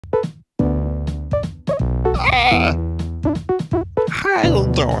you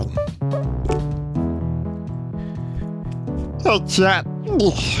doing? Hey, chat.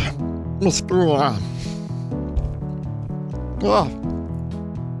 What's going on? Oh.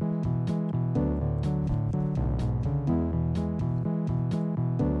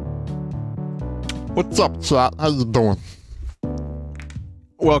 What's up, chat? How you doing?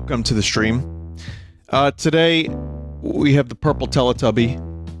 Welcome to the stream. Today, we have the purple Teletubby.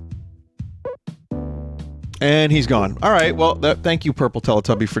 And he's gone. Alright, well, thank you, Purple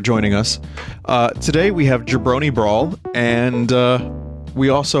Teletubby, for joining us. Today we have Jabroni Brawl, and we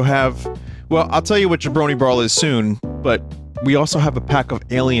also have... Well, I'll tell you what Jabroni Brawl is soon, but we also have a pack of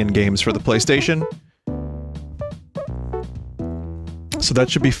Alien games for the PlayStation. So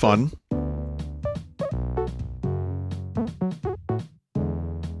that should be fun.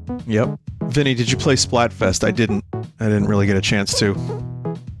 Yep. Vinny, did you play Splatfest? I didn't really get a chance to.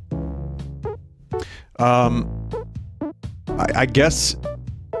 I guess,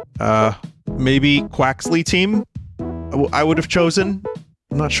 maybe Quaxley team I would have chosen?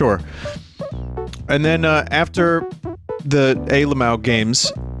 I'm not sure. And then, after the A-Lamau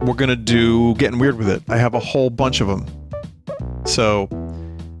games, we're gonna do Getting Weird With It. I have a whole bunch of them. So,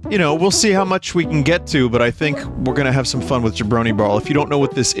 you know, we'll see how much we can get to, but I think we're gonna have some fun with Jabroni Brawl. If you don't know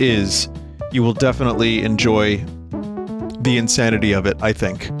what this is, you will definitely enjoy the insanity of it, I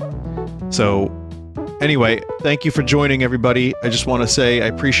think. So, anyway, thank you for joining, everybody. I just want to say I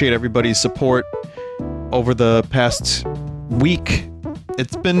appreciate everybody's support over the past week.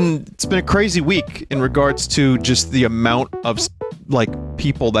 It's been a crazy week in regards to just the amount of, like,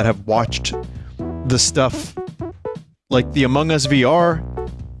 people that have watched the stuff. Like, the Among Us VR,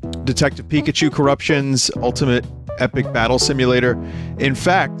 Detective Pikachu Corruptions, Ultimate Epic Battle Simulator. In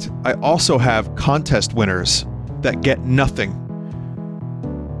fact, I also have contest winners that get nothing.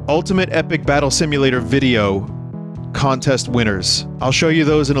 Ultimate Epic Battle Simulator video contest winners. I'll show you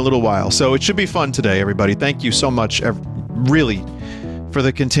those in a little while. So it should be fun today, everybody. Thank you so much, really, for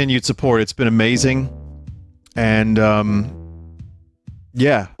the continued support. It's been amazing. And,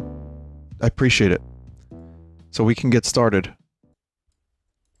 yeah. I appreciate it. So we can get started.